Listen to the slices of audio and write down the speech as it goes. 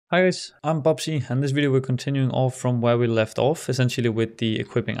Hi guys, I'm Bobsy, and this video we're continuing off from where we left off, essentially with the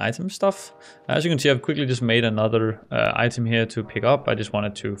equipping item stuff. As you can see, I've quickly just made another item here to pick up. I just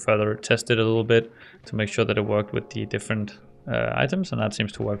wanted to further test it a little bit to make sure that it worked with the different items, and that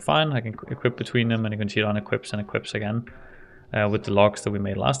seems to work fine. I can equip between them, and you can see it unequips and equips again with the logs that we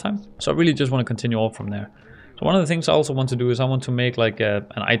made last time. So I really just want to continue off from there. So one of the things I also want to do is I want to make like an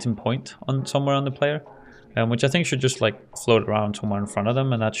item point on somewhere on the player. Which I think should just like float around somewhere in front of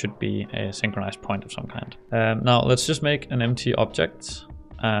them, and that should be a synchronized point of some kind. Now let's just make an empty object,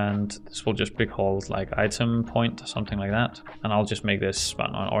 and this will just be called like item point or something like that. And I'll just make this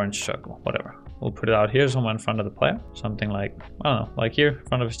an orange circle, whatever. We'll put it out here somewhere in front of the player, something like, I don't know, like here in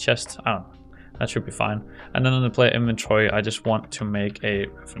front of his chest. I don't know. That should be fine. And then on the player inventory, I just want to make a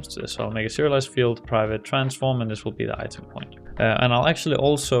reference to this. So I'll make a serialized field, private transform, and this will be the item point. And I'll actually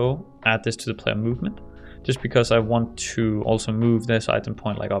also add this to the player movement, just because I want to also move this item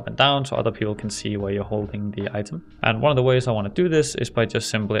point like up and down so other people can see where you're holding the item. And one of the ways I want to do this is by just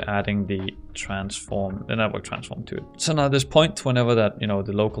simply adding the network transform to it. So now this point, whenever that,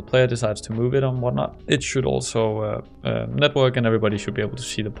 the local player decides to move it and whatnot, it should also network, and everybody should be able to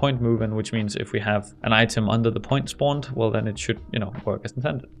see the point moving, which means if we have an item under the point spawned, well then it should, work as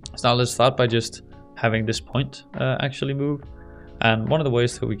intended. So now let's start by just having this point actually move. And one of the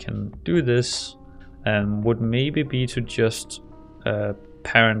ways that we can do this would maybe be to just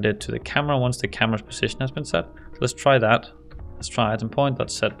parent it to the camera once the camera's position has been set. So let's try that. Let's try item point,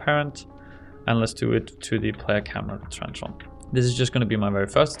 let's set parent, and let's do it to the player camera transform. This is just going to be my very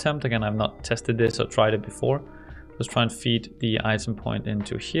first attempt. Again, I've not tested this or tried it before. Let's try and feed the item point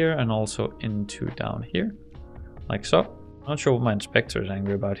into here and also into down here, like so. I'm not sure what my inspector is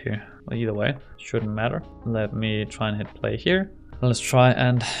angry about here. Well, either way, shouldn't matter. Let me try and hit play here. Let's try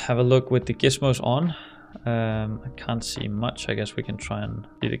and have a look with the gizmos on. I can't see much. I guess we can try and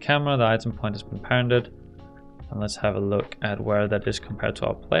see the camera. The item point has been parented. And let's have a look at where that is compared to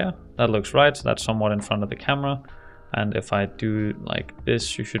our player. That looks right. So that's somewhat in front of the camera. And if I do like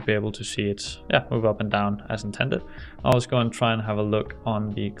this, you should be able to see it, move up and down as intended. I'll just go and try and have a look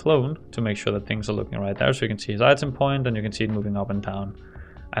on the clone to make sure that things are looking right there. So you can see his item point, and you can see it moving up and down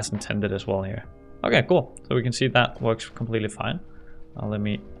as intended as well here. Okay, cool. So we can see that works completely fine. Now let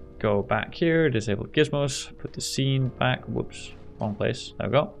me go back here, disable gizmos, put the scene back, whoops, wrong place, there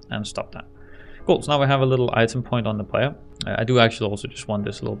we go, and stop that. Cool, so now we have a little item point on the player. I do actually also just want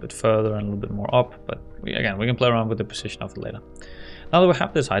this a little bit further and a little bit more up, but we can play around with the position of it later. Now that we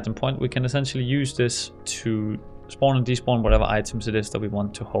have this item point, we can essentially use this to spawn and despawn whatever items it is that we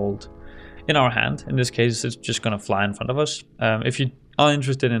want to hold in our hand. In this case, it's just going to fly in front of us. If you are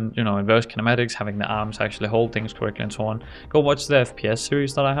interested in in various kinematics, having the arms actually hold things correctly and so on, go watch the FPS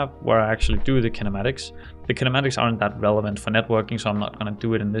series that I have where I actually do the kinematics. The kinematics aren't that relevant for networking, so I'm not going to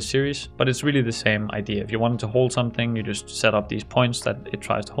do it in this series, but it's really the same idea. If you want to hold something, you just set up these points that it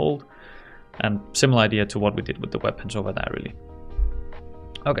tries to hold, and similar idea to what we did with the weapons over there, really.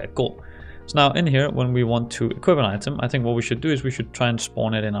 Okay, cool. So now in here, when we want to equip an item, I think what we should do is we should try and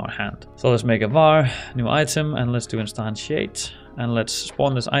spawn it in our hand. So let's make a var, new item, and let's do instantiate. And let's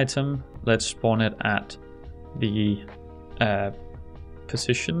spawn this item. Let's spawn it at the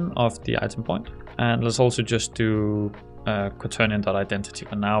position of the item point. And let's also just do quaternion.identity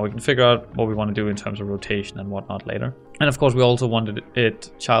for now. We can figure out what we want to do in terms of rotation and whatnot later. And of course, we also wanted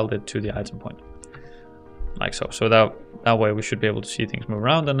it childed to the item point, like so. So that way we should be able to see things move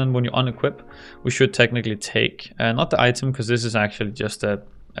around. And then when you unequip, we should technically take, not the item, because this is actually just a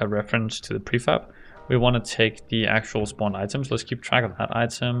reference to the prefab. We want to take the actual spawned items. Let's keep track of that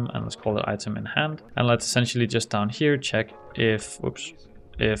item, and let's call it item in hand. And let's essentially just down here check if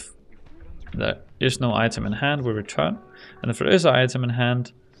there is no item in hand, we return. And if there is an item in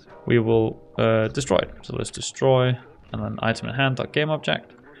hand, we will destroy it. So let's destroy, and then item in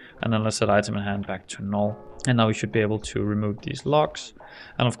hand.gameObject. And then let's set item in hand back to null. And now we should be able to remove these logs.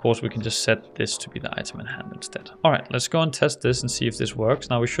 And of course, we can just set this to be the item in hand instead. All right, let's go and test this and see if this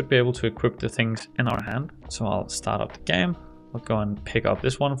works. Now we should be able to equip the things in our hand. So I'll start up the game. I'll go and pick up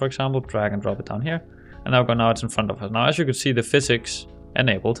this one, for example, drag and drop it down here. And now it's in front of us. Now, as you can see, the physics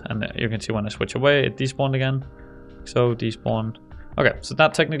enabled. And you can see when I switch away, it despawned again. So despawned. Okay, so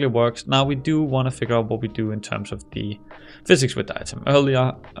that technically works. Now we do want to figure out what we do in terms of the physics with the item.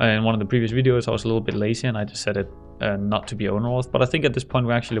 Earlier, in one of the previous videos, I was a little bit lazy and I just set it not to be owner auth, but I think at this point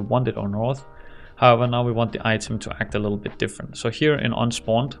we actually wanted owner auth. However, now we want the item to act a little bit different. So here in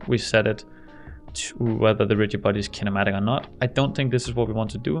unspawned, we set it to whether the rigid body is kinematic or not. I don't think this is what we want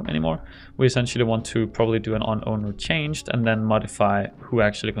to do anymore. We essentially want to probably do an onOwner changed and then modify who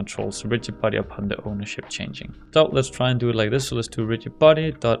actually controls the rigid body upon the ownership changing. So let's try and do it like this. So let's do rigid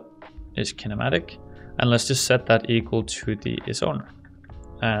body dot is kinematic, and let's just set that equal to the is owner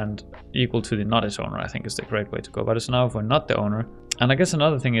and equal to the not is owner. I think is the correct way to go about it. So now if we're not the owner, and I guess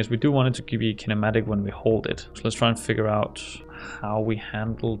another thing is we do want it to be kinematic when we hold it. So let's try and figure out how we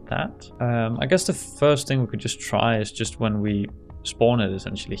handle that. I guess the first thing we could just try is just when we spawn it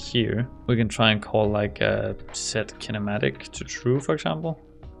essentially here, we can try and call like a set kinematic to true, for example.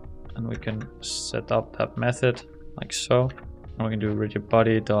 And we can set up that method like so. And we can do rigid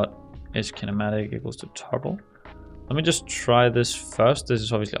body dot is kinematic equals to toggle. Let me just try this first. This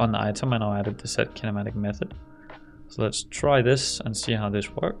is obviously on the item. I now added the set kinematic method. So let's try this and see how this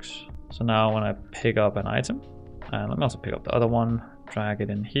works. So now when I pick up an item, and let me also pick up the other one, drag it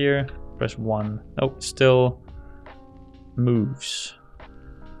in here, press 1. Nope, still moves.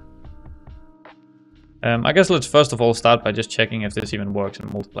 I guess let's first of all start by just checking if this even works in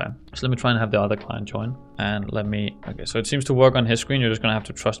multiplayer. So let me try and have the other client join. And let me, okay, so it seems to work on his screen. You're just gonna have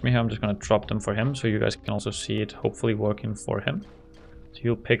to trust me here. I'm just gonna drop them for him so you guys can also see it hopefully working for him. So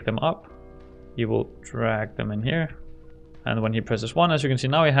you'll pick them up, you will drag them in here. And when he presses 1, as you can see,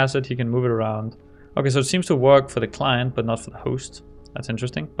 now he has it, he can move it around. Okay, so it seems to work for the client, but not for the host. That's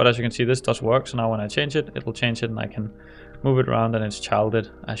interesting. But as you can see, this does work. So now when I change it, it will change it and I can move it around and it's childed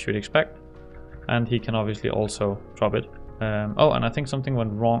as you'd expect. And he can obviously also drop it. Oh, and I think something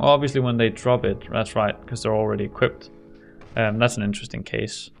went wrong. Oh, obviously when they drop it, that's right, because they're already equipped. That's an interesting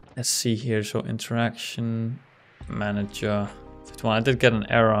case. Let's see here. So interaction manager 51. I did get an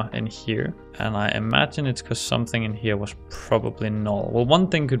error in here, and I imagine it's because something in here was probably null. Well, one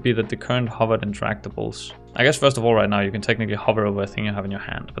thing could be that the current hovered interactables. I guess first of all, right now you can technically hover over a thing you have in your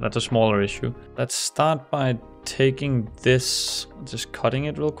hand, but that's a smaller issue. Let's start by taking this, just cutting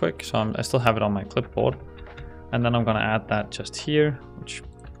it real quick. So I still have it on my clipboard, and then I'm gonna add that just here, which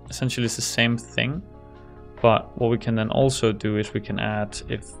essentially is the same thing. But what we can then also do is we can add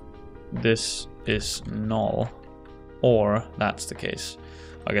if this is null, or that's the case.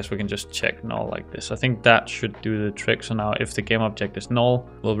 I guess we can just check null like this. I think that should do the trick. So now if the game object is null,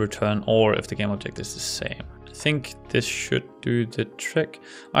 we'll return, or if the game object is the same. I think this should do the trick.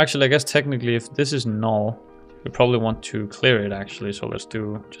 Actually, I guess technically if this is null, we probably want to clear it actually. So let's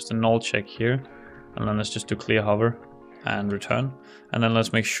do just a null check here, and then let's just do clear hover and return. And then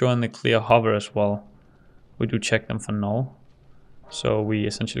let's make sure in the clear hover as well, we do check them for null. So we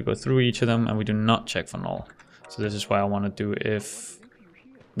essentially go through each of them and we do not check for null. So this is why I want to do if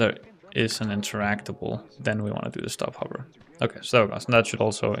there is an interactable, then we want to do the stop hover. Okay, so there we go. So that should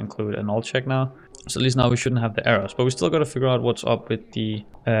also include a null check now. So at least now we shouldn't have the errors, but we still got to figure out what's up with the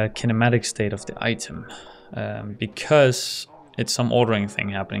kinematic state of the item. Because it's some ordering thing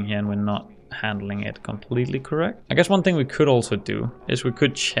happening here and we're not handling it completely correct. I guess one thing we could also do is we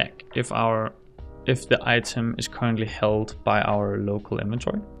could check if the item is currently held by our local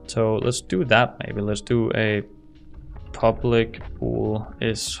inventory. So let's do that maybe. Let's do a public bool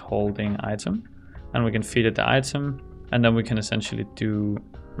is holding item, and we can feed it the item, and then we can essentially do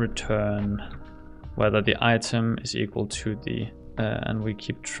return whether the item is equal to the and we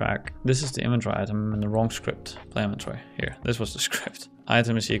keep track. This is the inventory item. I'm in the wrong script. Play inventory here. This was the script.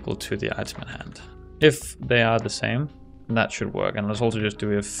 Item is equal to the item in hand. If they are the same, that should work. And let's also just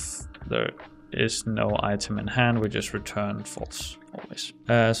do if there is no item in hand, we just return false always.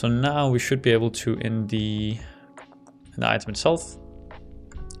 So now we should be able to in the item itself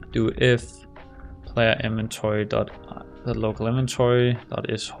do if player inventory dot the local inventory dot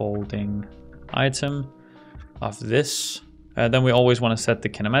is holding item of this. Then we always want to set the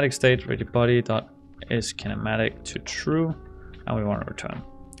kinematic state rigid body dot is kinematic to true, and we want to return.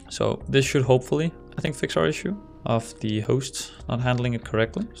 So this should hopefully, I think, fix our issue of the host not handling it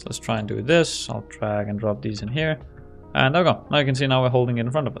correctly. So let's try and do this. I'll drag and drop these in here, and there we go. Now you can see now we're holding it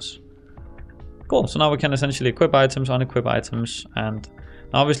in front of us. Cool. So now we can essentially equip items, unequip items, and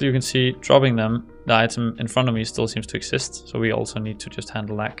obviously you can see dropping them, the item in front of me still seems to exist. So we also need to just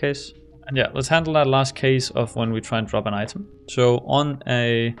handle that case. And yeah, let's handle that last case of when we try and drop an item. So on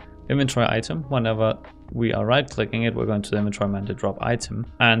a inventory item, whenever we are right clicking it, we're going to the inventory manager drop item.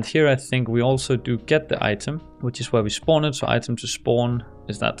 And here I think we also do get the item, which is where we spawn it. So item to spawn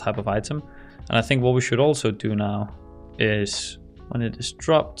is that type of item. And I think what we should also do now is when it is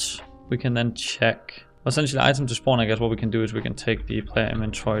dropped, we can then check, essentially item to spawn. I guess what we can do is we can take the player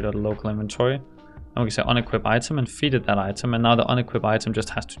inventory dot local inventory, and we can say unequip item and feed it that item. And now the unequip item just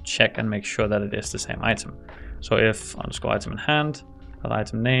has to check and make sure that it is the same item. So if underscore item in hand, that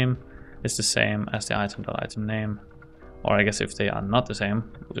item name, is the same as the item.item name. Or I guess if they are not the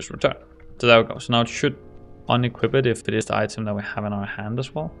same, we'll just return. So there we go. So now it should unequip it if it is the item that we have in our hand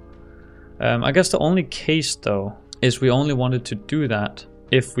as well. I guess the only case though is we only wanted to do that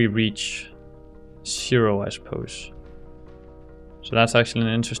if we reach 0, I suppose. So that's actually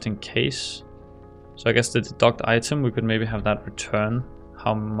an interesting case. So I guess the deduct item, we could maybe have that return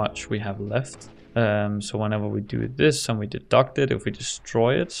how much we have left. So whenever we do this and we deduct it, if we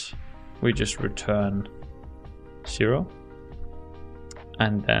destroy it, we just return 0.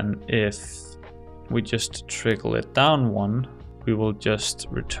 And then if we just trickle it down 1, we will just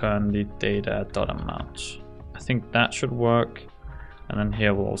return the data.amount. I think that should work. And then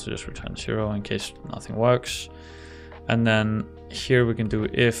here we'll also just return 0 in case nothing works. And then here we can do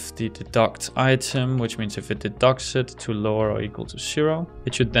if the deduct item, which means if it deducts it to lower or equal to 0,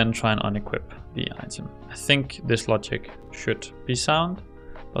 it should then try and unequip the item. I think this logic should be sound,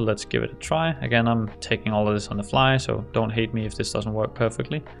 but let's give it a try. Again, I'm taking all of this on the fly, so don't hate me if this doesn't work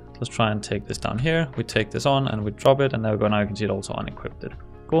perfectly. Let's try and take this down here. We take this on and we drop it, and there we go. Now you can see it also unequipped it.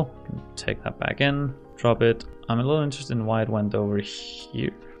 Cool. Take that back in, drop it. I'm a little interested in why it went over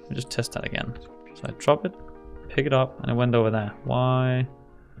here. Let me just test that again. So I drop it, pick it up, and it went over there. Why?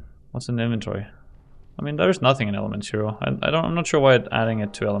 What's in the inventory? I mean, there's nothing in element 0. I'm not sure why it's adding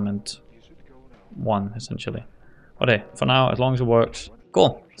it to element 1 essentially. But hey, for now, as long as it works,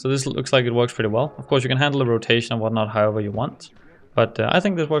 cool. So this looks like it works pretty well. Of course, you can handle the rotation and whatnot however you want. But I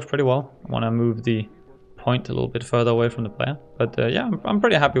think this works pretty well. I want to move the point a little bit further away from the player. But yeah, I'm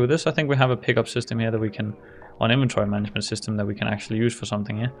pretty happy with this. I think we have a pickup system here that we can, an inventory management system that we can actually use for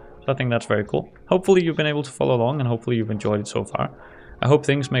something here. So I think that's very cool. Hopefully you've been able to follow along and hopefully you've enjoyed it so far. I hope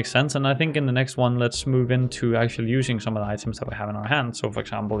things make sense, and I think in the next one, let's move into actually using some of the items that we have in our hand. So for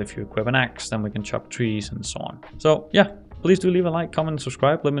example, if you equip an axe, then we can chop trees and so on. So yeah, please do leave a like, comment, and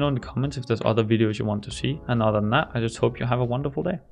subscribe. Let me know in the comments if there's other videos you want to see. And other than that, I just hope you have a wonderful day.